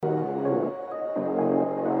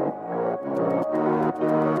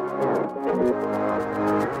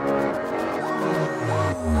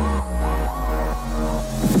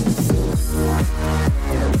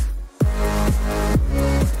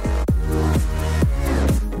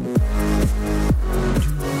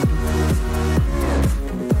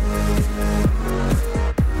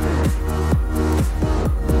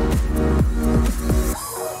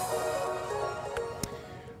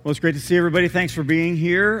Well, it's great to see everybody. Thanks for being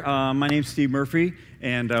here. My name's Steve Murphy,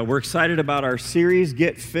 and we're excited about our series,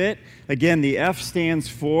 Get Fit. Again, the F stands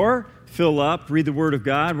for fill up, read the Word of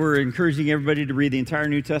God. We're encouraging everybody to read the entire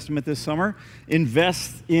New Testament this summer.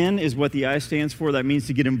 Invest in is what the I stands for. That means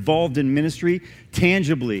to get involved in ministry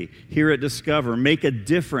tangibly here at Discover. Make a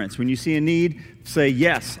difference. When you see a need, say,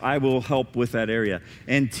 yes, I will help with that area.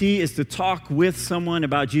 And T is to talk with someone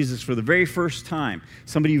about Jesus for the very first time.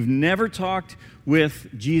 Somebody you've never talked with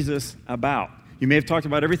Jesus about. You may have talked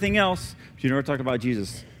about everything else, but you never talked about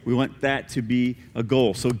Jesus. We want that to be a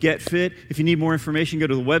goal. So get fit. If you need more information, go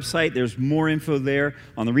to the website. There's more info there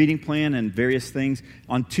on the reading plan and various things.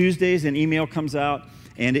 On Tuesdays, an email comes out,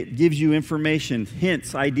 and it gives you information,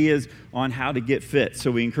 hints, ideas on how to get fit. So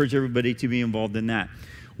we encourage everybody to be involved in that.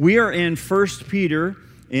 We are in 1 Peter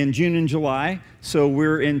in June and July. So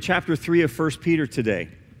we're in chapter 3 of 1 Peter today.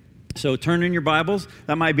 So turn in your Bibles.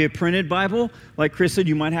 That might be a printed Bible. Like Chris said,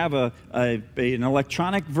 you might have an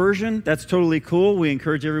electronic version. That's totally cool. We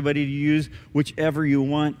encourage everybody to use whichever you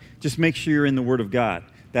want. Just make sure you're in the Word of God.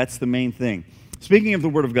 That's the main thing. Speaking of the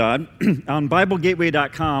Word of God, on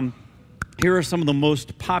BibleGateway.com, here are some of the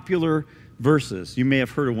most popular verses. You may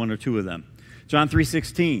have heard of one or two of them. John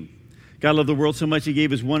 3:16. God loved the world so much he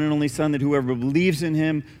gave his one and only Son that whoever believes in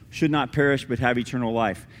him should not perish but have eternal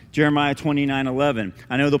life. Jeremiah 29:11.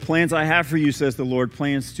 I know the plans I have for you, says the Lord,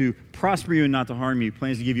 plans to prosper you and not to harm you,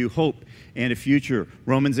 plans to give you hope and a future.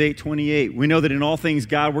 Romans 8:28. We know that in all things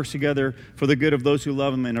God works together for the good of those who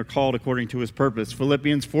love him and are called according to his purpose.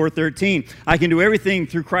 Philippians 4:13. I can do everything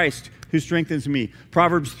through Christ who strengthens me.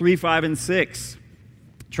 Proverbs 3:5 and 6.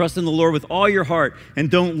 Trust in the Lord with all your heart and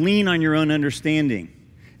don't lean on your own understanding.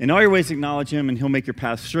 In all your ways acknowledge him, and he'll make your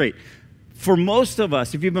path straight. For most of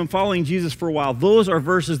us, if you've been following Jesus for a while, those are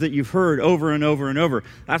verses that you've heard over and over and over.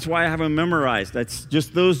 That's why I have them memorized. That's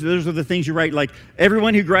just those are the things you write. Like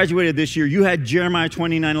everyone who graduated this year, you had Jeremiah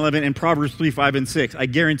 29:11 and Proverbs 3:5 and 6. I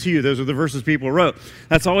guarantee you those are the verses people wrote.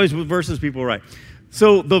 That's always what verses people write.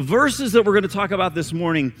 So the verses that we're going to talk about this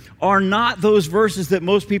morning are not those verses that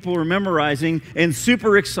most people are memorizing and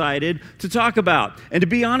super excited to talk about. And to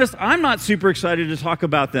be honest, I'm not super excited to talk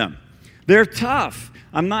about them. They're tough.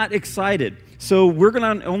 I'm not excited. So we're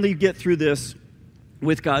going to only get through this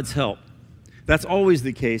with God's help. That's always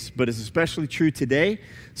the case, but it's especially true today.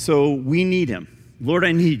 So we need him. Lord,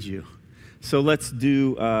 I need you. So let's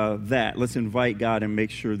do that. Let's invite God and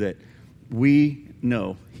make sure that we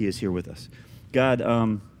know he is here with us.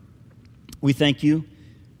 God, we thank you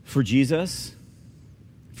for Jesus,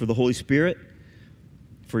 for the Holy Spirit,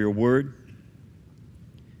 for your word.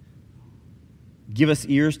 Give us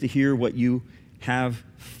ears to hear what you have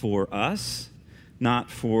for us, not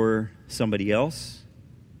for somebody else.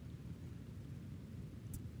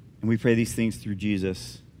 And we pray these things through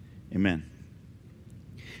Jesus. Amen.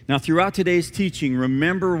 Now, throughout today's teaching,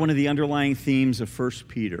 remember one of the underlying themes of 1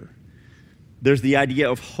 Peter. There's the idea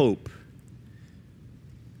of hope.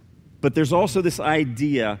 But there's also this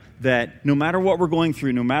idea that no matter what we're going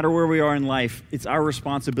through, no matter where we are in life, it's our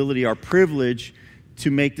responsibility, our privilege to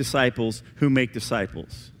make disciples who make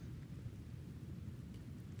disciples.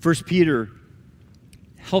 1 Peter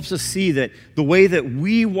helps us see that the way that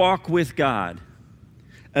we walk with God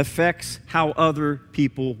affects how other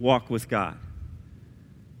people walk with God.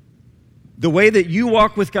 The way that you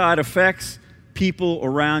walk with God affects people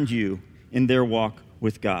around you in their walk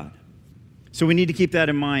with God. So we need to keep that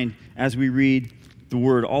in mind as we read the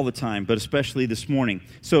word all the time, but especially this morning.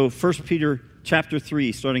 So 1 Peter chapter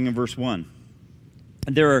 3, starting in verse 1.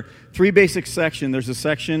 And there are three basic sections. There's a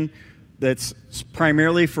section that's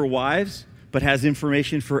primarily for wives, but has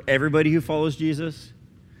information for everybody who follows Jesus.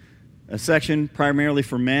 A section primarily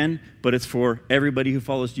for men, but it's for everybody who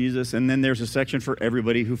follows Jesus. And then there's a section for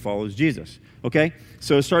everybody who follows Jesus. Okay?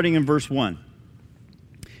 So starting in verse 1.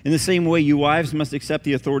 In the same way, you wives must accept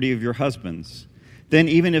the authority of your husbands. Then,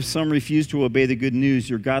 even if some refuse to obey the good news,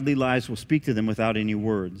 your godly lives will speak to them without any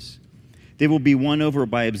words. They will be won over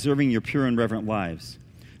by observing your pure and reverent lives.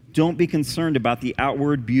 Don't be concerned about the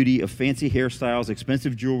outward beauty of fancy hairstyles,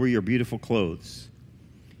 expensive jewelry, or beautiful clothes.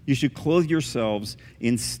 You should clothe yourselves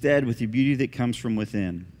instead with the beauty that comes from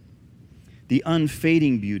within. The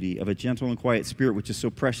unfading beauty of a gentle and quiet spirit, which is so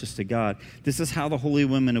precious to God. This is how the holy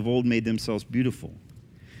women of old made themselves beautiful.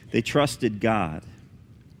 They trusted God.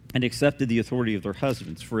 and accepted the authority of their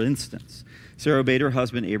husbands. For instance, Sarah obeyed her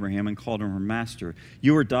husband Abraham and called him her master.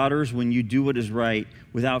 You are daughters when you do what is right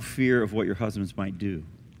without fear of what your husbands might do.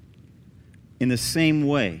 In the same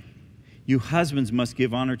way, you husbands must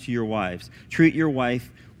give honor to your wives. Treat your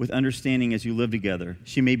wife with understanding as you live together.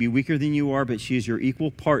 She may be weaker than you are, but she is your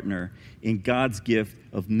equal partner in God's gift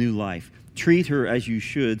of new life. Treat her as you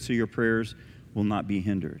should, so your prayers will not be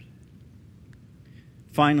hindered.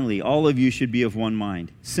 Finally, all of you should be of one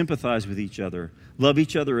mind. Sympathize with each other. Love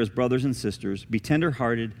each other as brothers and sisters. Be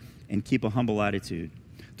tender-hearted and keep a humble attitude.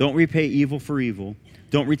 Don't repay evil for evil.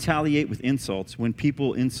 Don't retaliate with insults when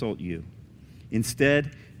people insult you.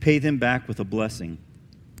 Instead, pay them back with a blessing.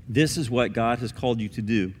 This is what God has called you to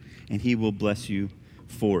do, and he will bless you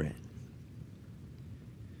for it.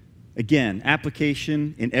 Again,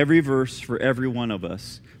 application in every verse for every one of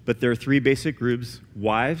us. But there are three basic groups.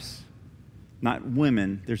 Wives, not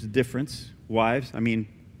women. There's a difference. Wives,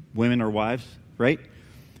 women are wives, right?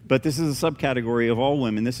 But this is a subcategory of all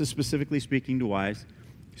women. This is specifically speaking to wives,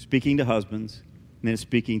 speaking to husbands, and then it's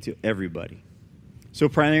speaking to everybody. So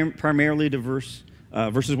primarily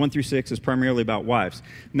verses 1 through 6 is primarily about wives.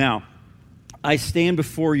 Now, I stand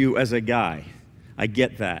before you as a guy. I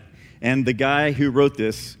get that. And the guy who wrote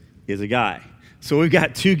this is a guy. So we've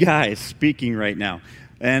got two guys speaking right now.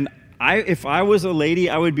 And if I was a lady,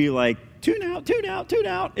 I would be like, tune out, tune out, tune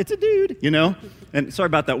out. It's a dude, And sorry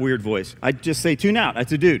about that weird voice. I'd just say tune out.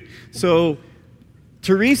 It's a dude. So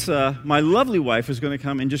Teresa, my lovely wife, is going to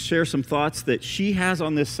come and just share some thoughts that she has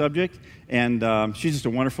on this subject. And she's just a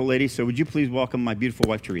wonderful lady. So would you please welcome my beautiful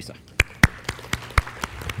wife, Teresa?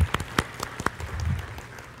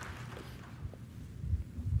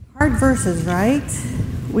 Hard verses, right?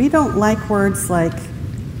 We don't like words like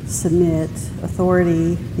submit,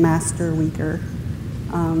 authority, master, weaker.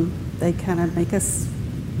 They kind of make us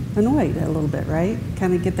annoyed a little bit, right?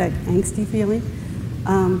 Kind of get that angsty feeling.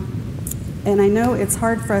 And I know it's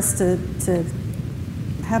hard for us to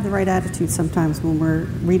have the right attitude sometimes when we're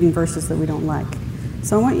reading verses that we don't like.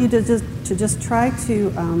 So I want you to just try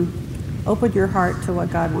to open your heart to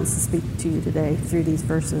what God wants to speak to you today through these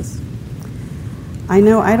verses. I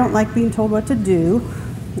know I don't like being told what to do.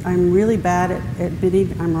 I'm really bad at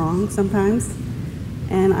admitting I'm wrong sometimes.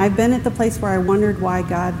 And I've been at the place where I wondered why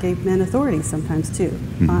God gave men authority sometimes too,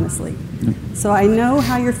 honestly. So I know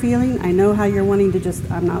how you're feeling. I know how you're wanting to just,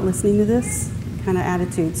 I'm not listening to this kind of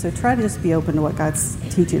attitude. So try to just be open to what God's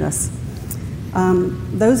teaching us.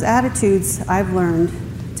 Those attitudes I've learned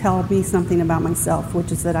tell me something about myself,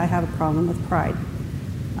 which is that I have a problem with pride.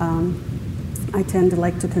 I tend to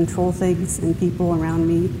like to control things and people around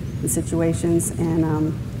me and situations,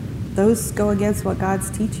 and those go against what God's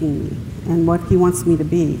teaching me and what he wants me to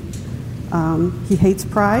be. He hates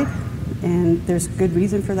pride, and there's good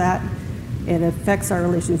reason for that. It affects our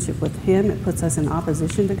relationship with him. It puts us in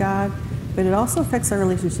opposition to God, but it also affects our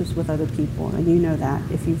relationships with other people, and you know that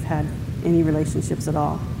if you've had any relationships at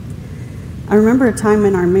all. I remember a time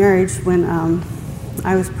in our marriage when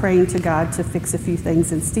I was praying to God to fix a few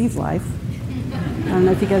things in Steve's life. I don't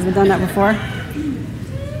know if you guys have done that before.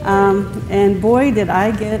 And boy, did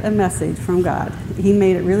I get a message from God. He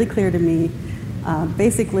made it really clear to me,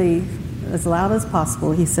 basically, as loud as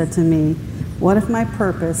possible, he said to me, what if my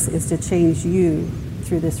purpose is to change you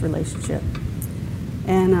through this relationship?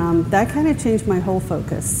 And that kind of changed my whole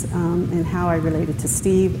focus in how I related to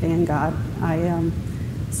Steve and God. I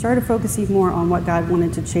started focusing more on what God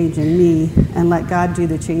wanted to change in me and let God do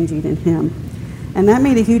the changing in him. And that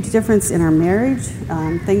made a huge difference in our marriage.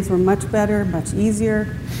 Things were much better, much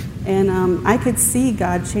easier. And I could see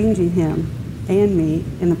God changing him and me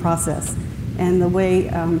in the process. And the way,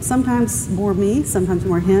 sometimes more me, sometimes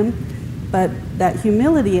more him. But that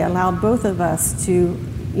humility allowed both of us to,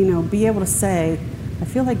 be able to say, I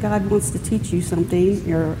feel like God wants to teach you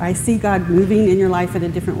something, or I see God moving in your life in a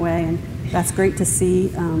different way, and that's great to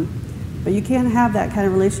see. But you can't have that kind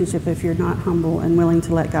of relationship if you're not humble and willing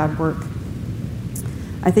to let God work.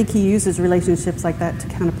 I think he uses relationships like that to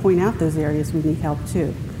kind of point out those areas we need help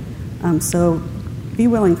too. So be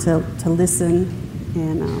willing to listen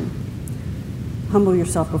and humble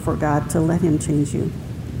yourself before God to let him change you.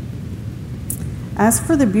 As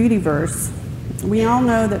for the beauty verse, we all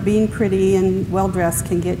know that being pretty and well-dressed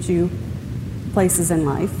can get you places in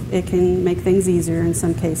life. It can make things easier in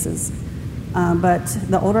some cases. But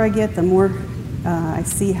the older I get, the more I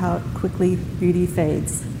see how quickly beauty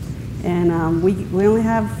fades. And we only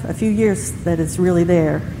have a few years that it's really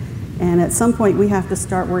there. And at some point, we have to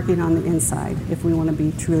start working on the inside if we want to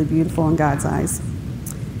be truly beautiful in God's eyes.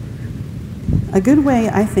 A good way,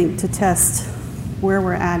 I think, to test where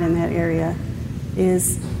we're at in that area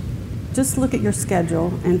is just look at your schedule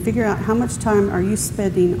and figure out how much time are you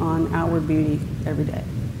spending on outward beauty every day.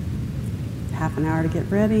 Half an hour to get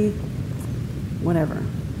ready, whatever.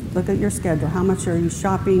 Look at your schedule. How much are you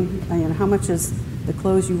shopping? And how much is the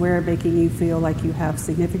clothes you wear making you feel like you have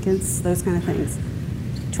significance? Those kind of things.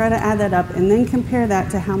 Try to add that up and then compare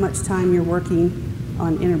that to how much time you're working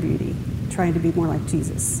on inner beauty, trying to be more like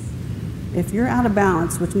Jesus. If you're out of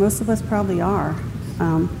balance, which most of us probably are,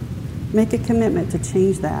 make a commitment to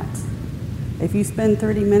change that. If you spend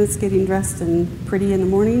 30 minutes getting dressed and pretty in the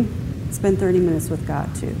morning, spend 30 minutes with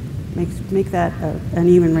God too. Make that an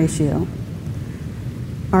even ratio.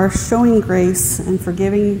 Our showing grace and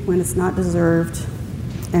forgiving when it's not deserved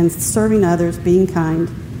and serving others, being kind,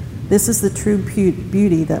 this is the true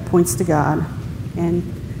beauty that points to God, and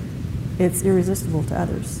it's irresistible to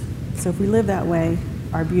others. So if we live that way,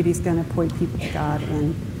 our beauty is going to point people to God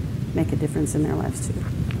and make a difference in their lives too.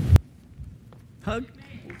 Hug.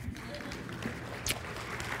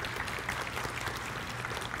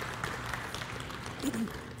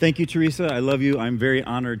 Thank you, Teresa. I love you. I'm very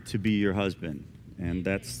honored to be your husband. And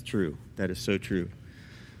that's true. That is so true.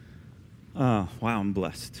 Wow, I'm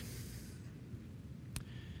blessed.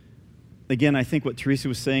 Again, I think what Teresa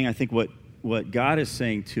was saying, I think what God is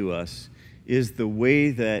saying to us is the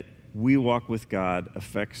way that we walk with God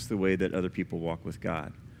affects the way that other people walk with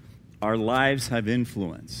God. Our lives have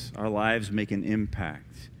influence. Our lives make an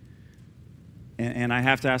impact. And I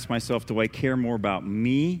have to ask myself, do I care more about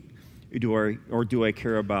me or do I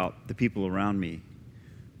care about the people around me?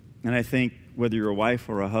 And I think whether you're a wife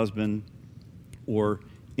or a husband or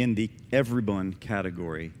in the everyone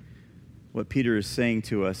category, what Peter is saying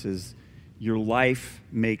to us is your life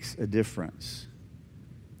makes a difference.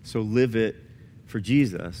 So live it for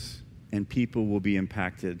Jesus, and people will be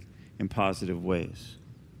impacted in positive ways.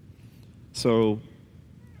 So,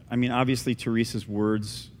 I mean, obviously Teresa's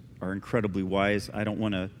words are incredibly wise. I don't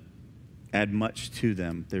want to add much to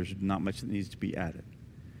them. There's not much that needs to be added.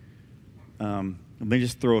 Let me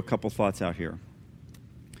just throw a couple thoughts out here.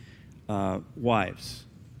 Wives.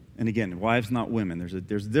 And again, wives, not women. There's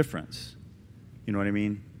a difference. You know what I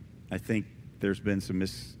mean? I think there's been some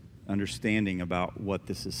misunderstanding about what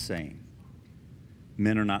this is saying.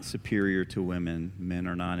 Men are not superior to women. Men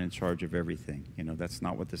are not in charge of everything. You know, that's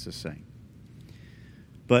not what this is saying.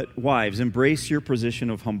 But wives, embrace your position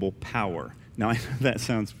of humble power. Now, I know that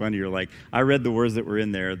sounds funny. You're like, I read the words that were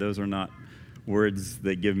in there. Those are not words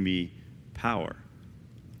that give me power.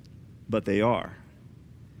 But they are.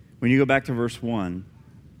 When you go back to verse 1,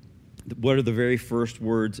 what are the very first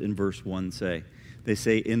words in verse 1 say? They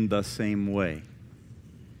say, in the same way,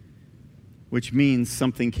 which means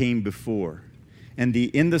something came before. And the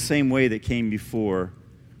in the same way that came before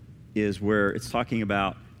is where it's talking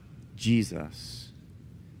about Jesus.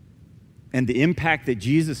 And the impact that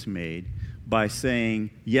Jesus made by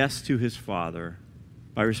saying yes to his Father,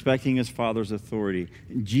 by respecting his Father's authority.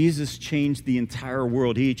 Jesus changed the entire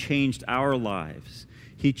world. He changed our lives.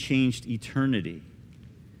 He changed eternity.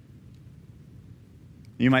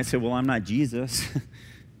 You might say, well, I'm not Jesus.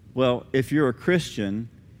 Well, if you're a Christian,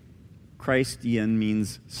 Christian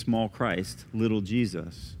means small Christ, little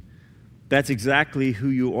Jesus. That's exactly who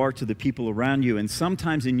you are to the people around you. And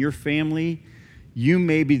sometimes in your family, you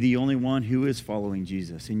may be the only one who is following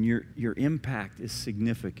Jesus, and your impact is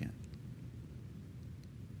significant.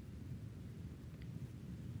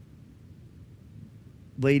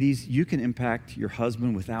 Ladies, you can impact your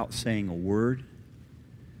husband without saying a word,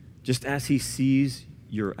 just as he sees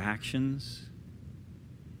your actions.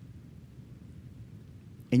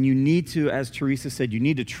 And you need to, as Teresa said, you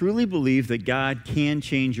need to truly believe that God can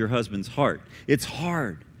change your husband's heart. It's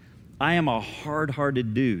hard. I am a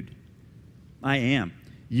hard-hearted dude. I am.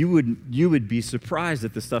 You would be surprised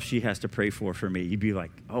at the stuff she has to pray for me. You'd be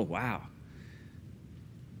like, oh, wow.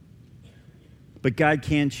 But God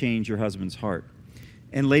can change your husband's heart.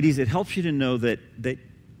 And ladies, it helps you to know that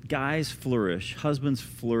guys flourish, husbands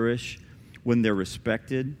flourish when they're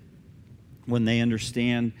respected, when they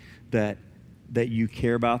understand that you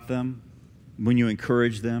care about them, when you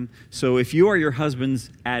encourage them. So if you are your husband's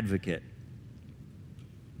advocate,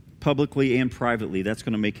 publicly and privately, that's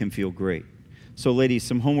going to make him feel great. So ladies,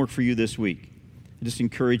 some homework for you this week. I just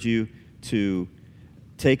encourage you to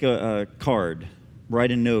take a card,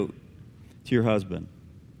 write a note to your husband,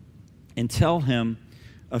 and tell him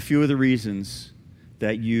a few of the reasons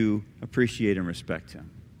that you appreciate and respect him.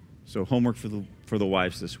 So homework for the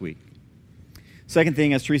wives this week. Second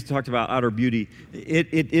thing, as Teresa talked about outer beauty,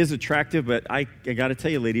 it is attractive, but I got to tell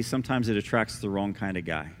you, ladies, sometimes it attracts the wrong kind of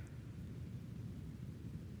guy.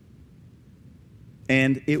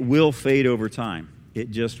 And it will fade over time.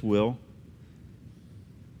 It just will.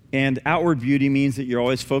 And outward beauty means that you're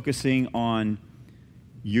always focusing on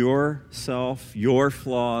yourself, your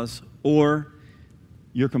flaws, or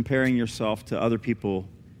you're comparing yourself to other people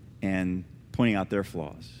and pointing out their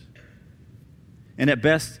flaws. And at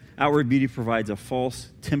best, outward beauty provides a false,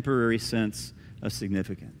 temporary sense of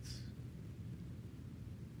significance.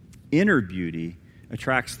 Inner beauty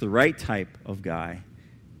attracts the right type of guy,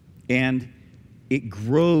 and it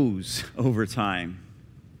grows over time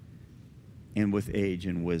and with age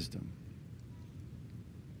and wisdom.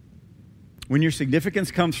 When your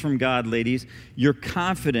significance comes from God, ladies, your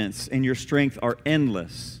confidence and your strength are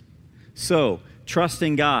endless. So, trust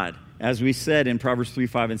in God, as we said in Proverbs 3,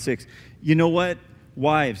 5, and 6. You know what,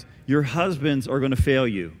 wives? Your husbands are going to fail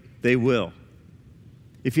you. They will.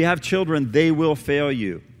 If you have children, they will fail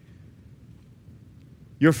you.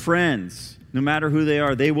 Your friends, no matter who they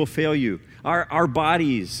are, they will fail you. Our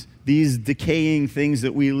bodies, these decaying things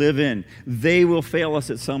that we live in, they will fail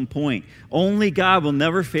us at some point. Only God will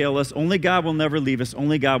never fail us. Only God will never leave us.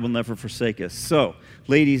 Only God will never forsake us. So,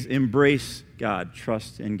 ladies, embrace God.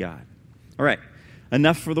 Trust in God. All right,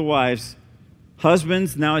 enough for the wives.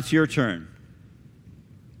 Husbands, now it's your turn.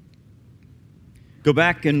 Go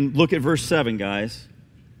back and look at verse 7, guys.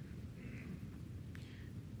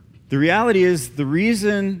 The reality is, the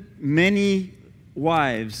reason many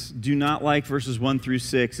wives do not like verses 1 through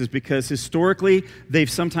 6 is because historically they've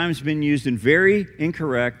sometimes been used in very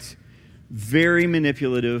incorrect, very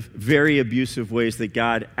manipulative, very abusive ways that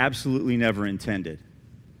God absolutely never intended.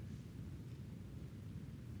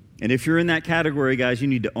 And if you're in that category, guys, you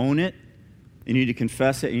need to own it, you need to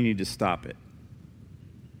confess it, and you need to stop it.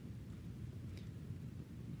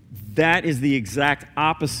 That is the exact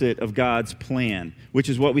opposite of God's plan, which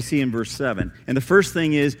is what we see in verse 7. And the first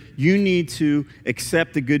thing is, you need to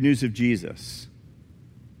accept the good news of Jesus.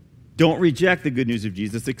 Don't reject the good news of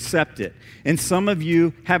Jesus, accept it. And some of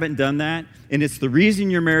you haven't done that, and it's the reason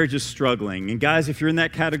your marriage is struggling. And guys, if you're in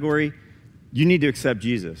that category, you need to accept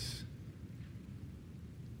Jesus.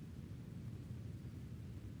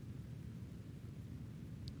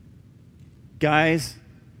 Guys,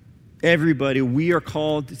 everybody, we are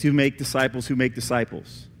called to make disciples who make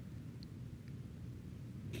disciples.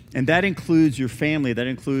 And that includes your family. That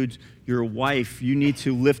includes your wife. You need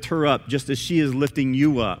to lift her up just as she is lifting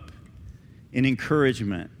you up in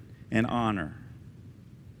encouragement and honor.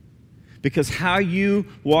 Because how you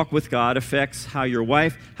walk with God affects how your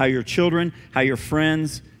wife, how your children, how your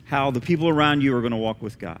friends, how the people around you are going to walk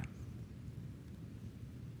with God.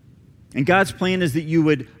 And God's plan is that you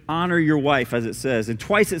would honor your wife, as it says. And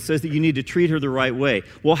twice it says that you need to treat her the right way.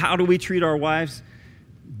 Well, how do we treat our wives?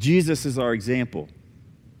 Jesus is our example.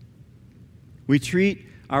 We treat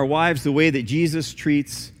our wives the way that Jesus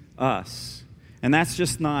treats us. And that's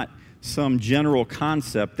just not some general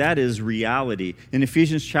concept. That is reality. In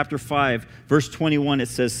Ephesians chapter 5, verse 21, it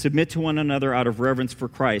says, submit to one another out of reverence for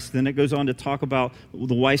Christ. Then it goes on to talk about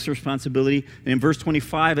the wife's responsibility. And in verse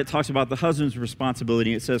 25, it talks about the husband's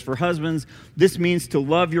responsibility. It says, for husbands, this means to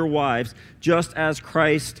love your wives just as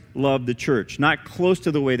Christ loved the church. Not close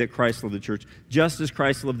to the way that Christ loved the church, just as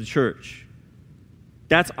Christ loved the church.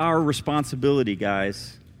 That's our responsibility,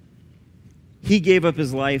 guys. He gave up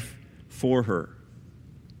his life for her.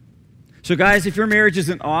 So guys, if your marriage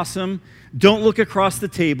isn't awesome, don't look across the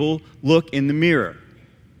table, look in the mirror.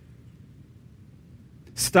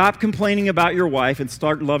 Stop complaining about your wife and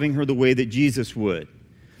start loving her the way that Jesus would.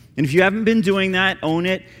 And if you haven't been doing that, own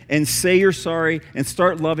it and say you're sorry and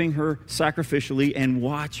start loving her sacrificially and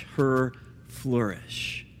watch her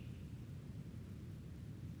flourish.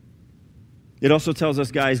 It also tells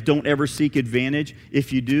us, guys, don't ever seek advantage.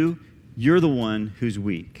 If you do, you're the one who's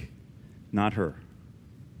weak, not her.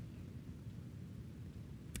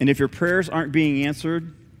 And if your prayers aren't being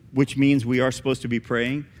answered, which means we are supposed to be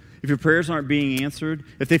praying, if your prayers aren't being answered,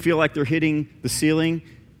 if they feel like they're hitting the ceiling,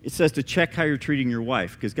 it says to check how you're treating your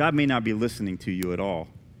wife, because God may not be listening to you at all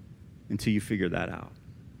until you figure that out.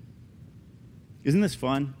 Isn't this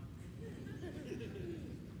fun?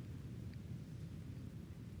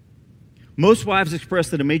 Most wives express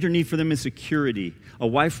that a major need for them is security. A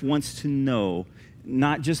wife wants to know,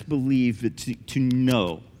 not just believe, but to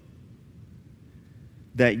know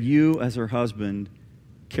that you, as her husband,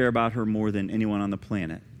 care about her more than anyone on the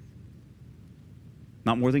planet.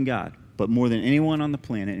 Not more than God, but more than anyone on the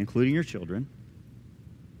planet, including your children.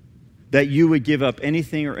 That you would give up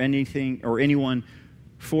anything or anyone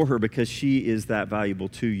for her because she is that valuable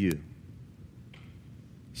to you.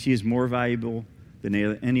 She is more valuable than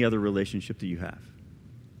any other relationship that you have.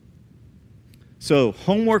 So,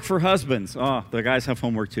 homework for husbands. Oh, the guys have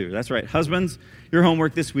homework too. That's right. Husbands, your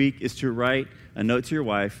homework this week is to write a note to your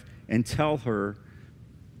wife and tell her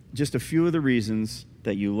just a few of the reasons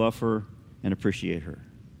that you love her and appreciate her.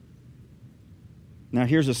 Now,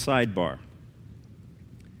 here's a sidebar.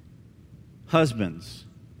 Husbands,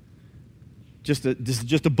 this is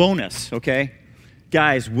just a bonus, okay?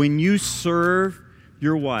 Guys, when you serve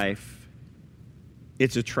your wife,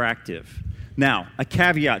 it's attractive. Now, a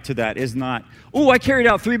caveat to that is not, oh, I carried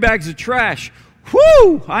out 3 bags of trash.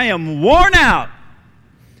 Whoo, I am worn out.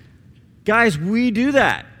 Guys, we do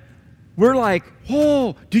that. We're like,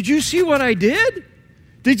 oh, did you see what I did?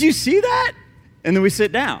 Did you see that? And then we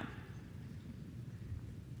sit down.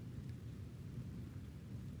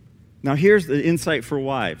 Now, here's the insight for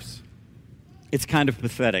wives. It's kind of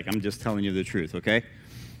pathetic. I'm just telling you the truth, okay?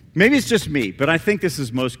 Maybe it's just me, but I think this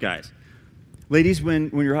is most guys. Ladies,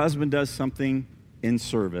 when your husband does something in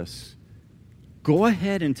service, go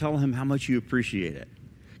ahead and tell him how much you appreciate it.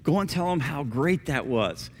 Go and tell him how great that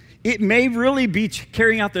was. It may really be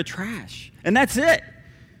carrying out the trash, and that's it.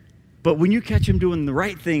 But when you catch him doing the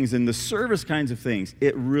right things and the service kinds of things,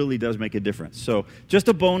 it really does make a difference. So just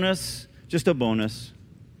a bonus,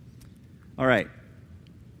 All right.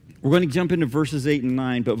 We're going to jump into verses 8 and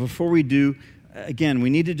 9, but before we do, again, we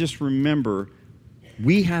need to just remember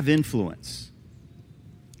we have influence.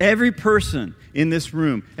 Every person in this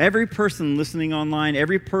room, every person listening online,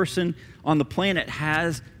 every person on the planet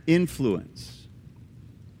has influence.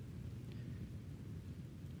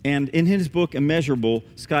 And in his book, Immeasurable,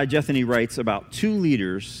 Scott Jethany writes about 2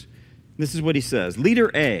 leaders. This is what he says. Leader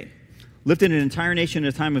A lifted an entire nation in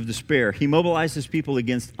a time of despair. He mobilized his people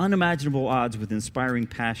against unimaginable odds with inspiring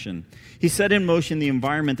passion. He set in motion the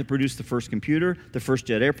environment that produced the first computer, the first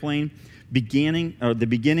jet airplane, the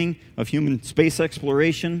beginning of human space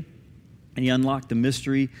exploration, and he unlocked the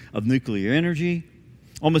mystery of nuclear energy.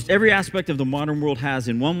 Almost every aspect of the modern world has,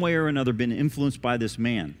 in one way or another, been influenced by this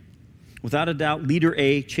man. Without a doubt, Leader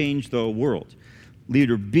A changed the world.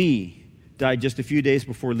 Leader B died just a few days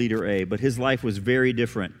before Leader A, but his life was very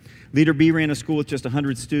different. Leader B ran a school with just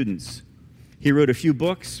 100 students. He wrote a few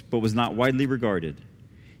books, but was not widely regarded.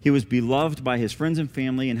 He was beloved by his friends and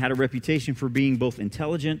family and had a reputation for being both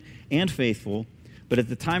intelligent and faithful, but at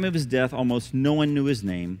the time of his death, almost no one knew his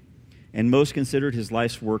name, and most considered his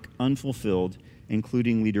life's work unfulfilled,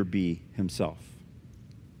 including Leader B himself.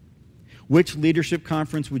 Which leadership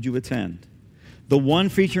conference would you attend? The one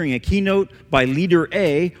featuring a keynote by Leader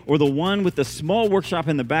A, or the one with the small workshop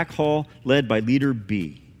in the back hall led by Leader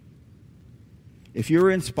B? If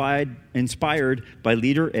you're inspired by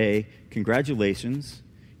Leader A, congratulations,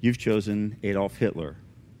 you've chosen Adolf Hitler.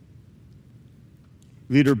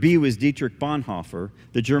 Leader B was Dietrich Bonhoeffer,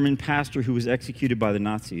 the German pastor who was executed by the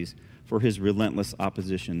Nazis for his relentless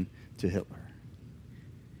opposition to Hitler.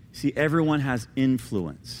 See, everyone has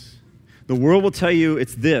influence. The world will tell you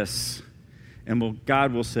it's this, and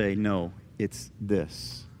God will say, no, it's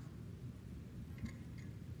this.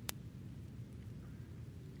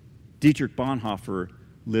 Dietrich Bonhoeffer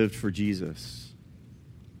lived for Jesus,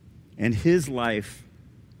 and his life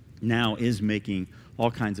now is making all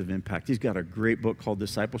kinds of impact. He's got a great book called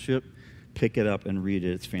Discipleship. Pick it up and read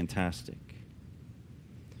it. It's fantastic.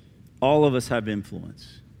 All of us have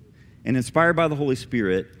influence. And inspired by the Holy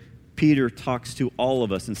Spirit, Peter talks to all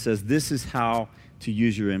of us and says, this is how to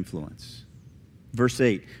use your influence. Verse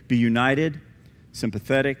 8, be united,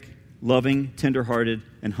 sympathetic, loving, tenderhearted,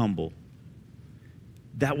 and humble.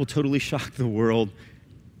 That will totally shock the world,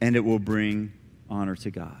 and it will bring honor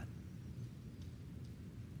to God.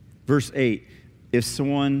 Verse 8, if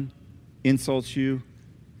someone insults you,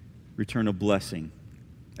 return a blessing.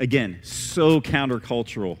 Again, so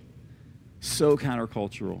countercultural. So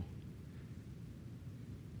countercultural.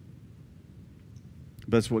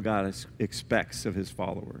 But it's what God expects of his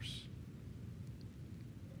followers.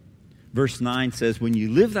 Verse 9 says, when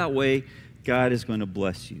you live that way, God is going to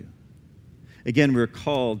bless you. Again, we're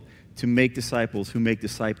called to make disciples who make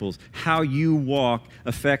disciples. How you walk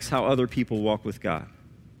affects how other people walk with God.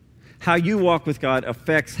 How you walk with God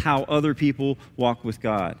affects how other people walk with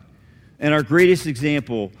God. And our greatest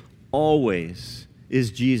example always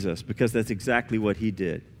is Jesus, because that's exactly what he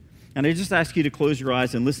did. And I just ask you to close your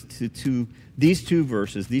eyes and listen to these 2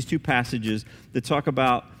 verses, these 2 passages that talk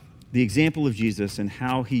about the example of Jesus and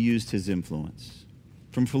how he used his influence.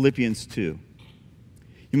 From Philippians 2.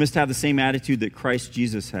 You must have the same attitude that Christ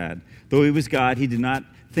Jesus had. Though he was God, he did not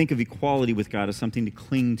think of equality with God as something to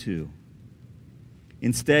cling to.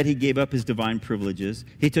 Instead, he gave up his divine privileges.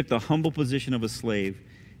 He took the humble position of a slave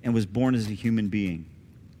and was born as a human being.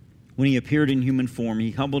 When he appeared in human form,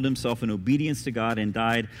 he humbled himself in obedience to God and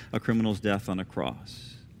died a criminal's death on a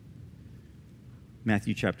cross.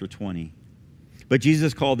 Matthew chapter 20. But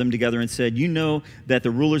Jesus called them together and said, "You know that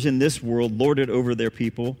the rulers in this world lord it over their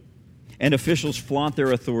people, and officials flaunt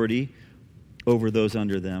their authority over those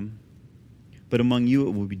under them. But among you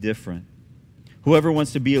it will be different. Whoever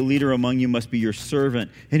wants to be a leader among you must be your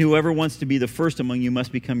servant, and whoever wants to be the first among you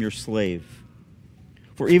must become your slave.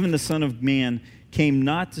 For even the Son of Man came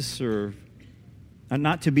not to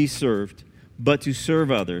be served, but to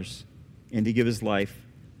serve others, and to give his life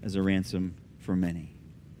as a ransom for many."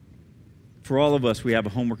 For all of us, we have a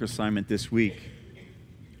homework assignment this week,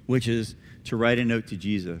 which is to write a note to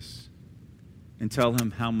Jesus and tell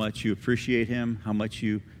him how much you appreciate him, how much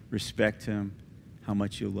you respect him, how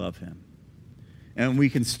much you love him. And we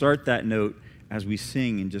can start that note as we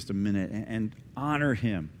sing in just a minute and honor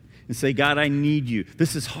him and say, "God, I need you.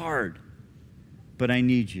 This is hard, but I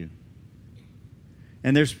need you."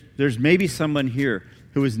 And there's maybe someone here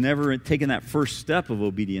who has never taken that first step of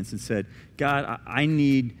obedience and said, "God, I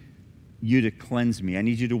need you to cleanse me. I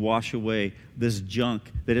need you to wash away this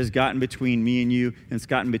junk that has gotten between me and you, and it's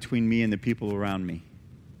gotten between me and the people around me.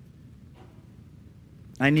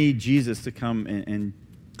 I need Jesus to come and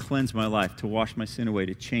cleanse my life, to wash my sin away,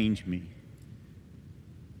 to change me."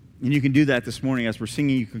 And you can do that this morning. As we're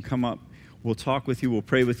singing, you can come up. We'll talk with you. We'll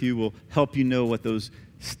pray with you. We'll help you know what those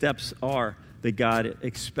steps are that God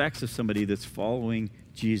expects of somebody that's following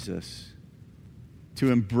Jesus,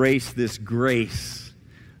 to embrace this grace,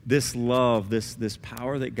 this love, this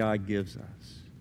power that God gives us.